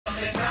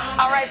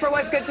All right, for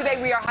What's Good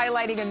today, we are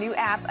highlighting a new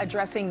app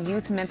addressing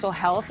youth mental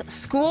health.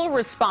 School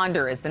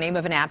Responder is the name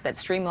of an app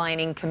that's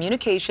streamlining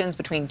communications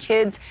between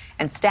kids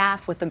and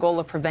staff with the goal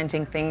of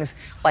preventing things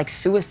like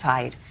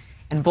suicide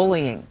and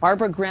bullying.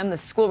 Barbara Grimm, the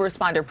School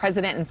Responder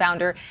president and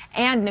founder,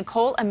 and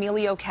Nicole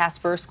Emilio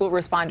Casper, School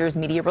Responder's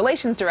media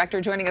relations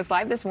director, joining us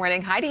live this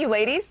morning. Hi to you,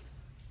 ladies.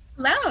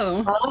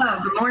 Hello. Hello.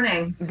 Good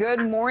morning. Good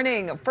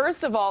morning.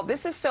 First of all,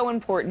 this is so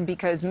important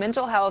because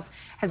mental health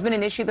has been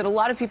an issue that a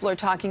lot of people are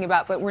talking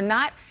about, but we're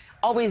not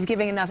always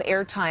giving enough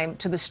airtime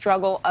to the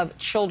struggle of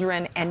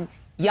children and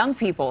young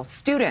people,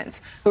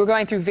 students who are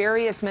going through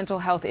various mental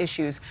health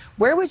issues.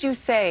 Where would you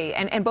say,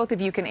 and both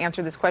of you can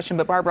answer this question,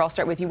 but Barbara, I'll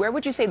start with you. Where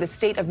would you say the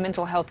state of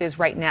mental health is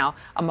right now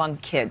among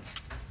kids?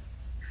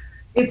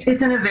 It's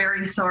in a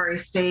very sorry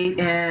state,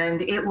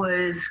 and it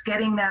was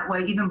getting that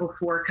way even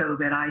before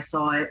COVID. I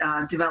saw it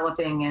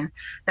developing, and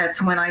that's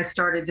when I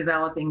started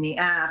developing the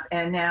app,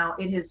 and now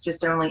it has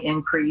just only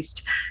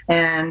increased.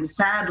 And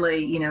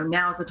sadly,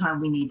 now's the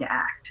time we need to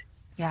act.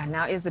 Yeah,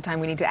 now is the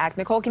time we need to act.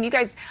 Nicole, can you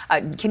guys,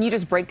 can you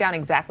just break down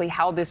exactly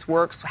how this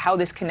works, how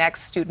this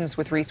connects students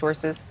with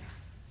resources?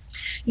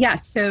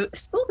 Yes, so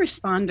School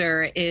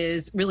Responder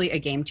is really a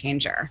game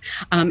changer.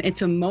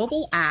 It's a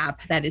mobile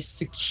app that is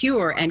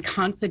secure and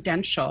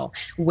confidential,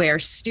 where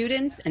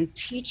students and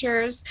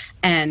teachers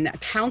and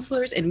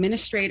counselors,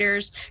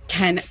 administrators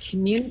can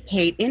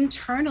communicate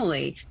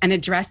internally and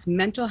address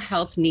mental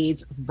health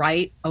needs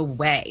right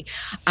away.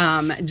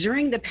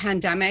 During the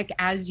pandemic,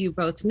 as you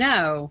both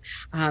know,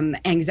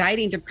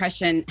 anxiety and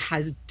depression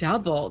has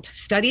doubled.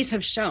 Studies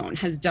have shown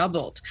has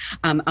doubled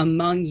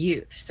among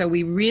youth. So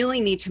we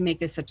really need to make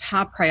this a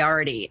top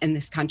priority in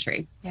this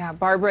country. Yeah,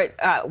 Barbara,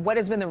 what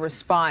has been the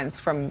response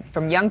from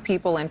young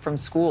people and from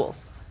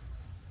schools?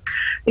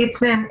 It's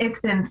been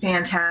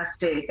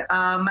fantastic.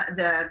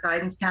 The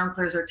guidance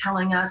counselors are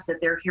telling us that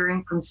they're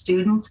hearing from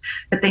students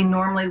that they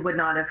normally would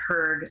not have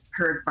heard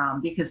from,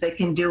 because they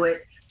can do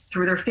it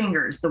through their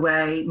fingers, the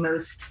way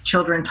most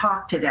children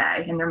talk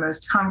today, and they're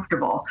most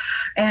comfortable.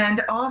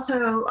 And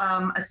also,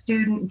 a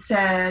student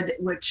said,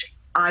 which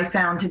I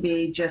found to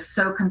be just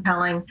so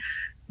compelling,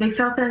 they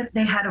felt that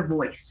they had a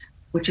voice,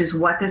 which is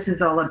what this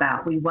is all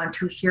about. We want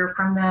to hear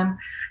from them,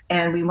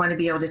 and we want to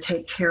be able to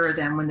take care of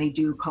them when they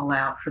do call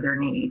out for their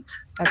needs.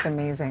 That's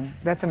amazing.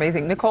 That's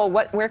amazing. Nicole,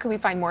 where can we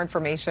find more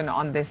information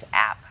on this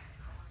app?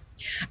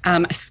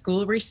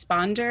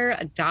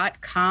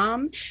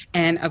 Schoolresponder.com.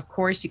 And of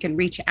course, you can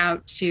reach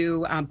out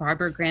to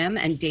Barbara Grimm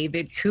and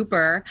David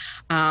Cooper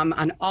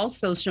on all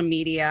social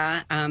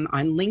media, on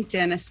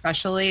LinkedIn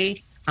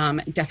especially.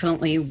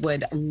 Definitely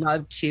would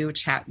love to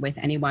chat with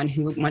anyone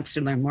who wants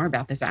to learn more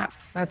about this app.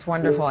 That's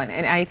wonderful.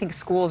 And I think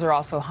schools are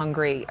also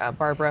hungry,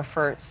 Barbara,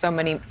 for so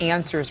many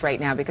answers right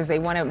now, because they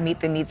want to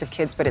meet the needs of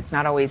kids, but it's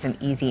not always an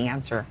easy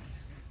answer.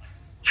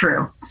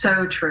 True.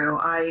 So true.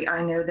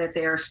 I know that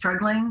they are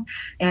struggling,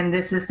 and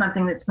this is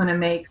something that's going to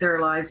make their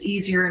lives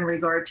easier in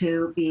regard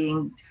to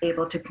being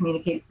able to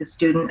communicate with the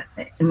student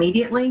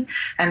immediately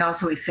and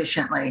also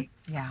efficiently.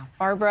 Yeah.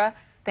 Barbara,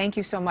 thank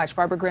you so much.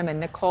 Barbara Grimm and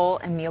Nicole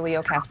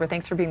Emilio Casper,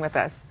 thanks for being with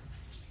us.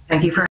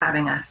 Thank you for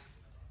having us.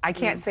 I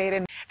can't say it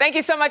enough. Thank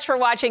you so much for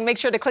watching. Make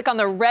sure to click on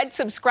the red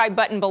subscribe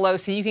button below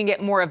so you can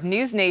get more of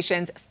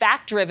NewsNation's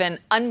fact-driven,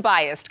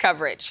 unbiased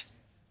coverage.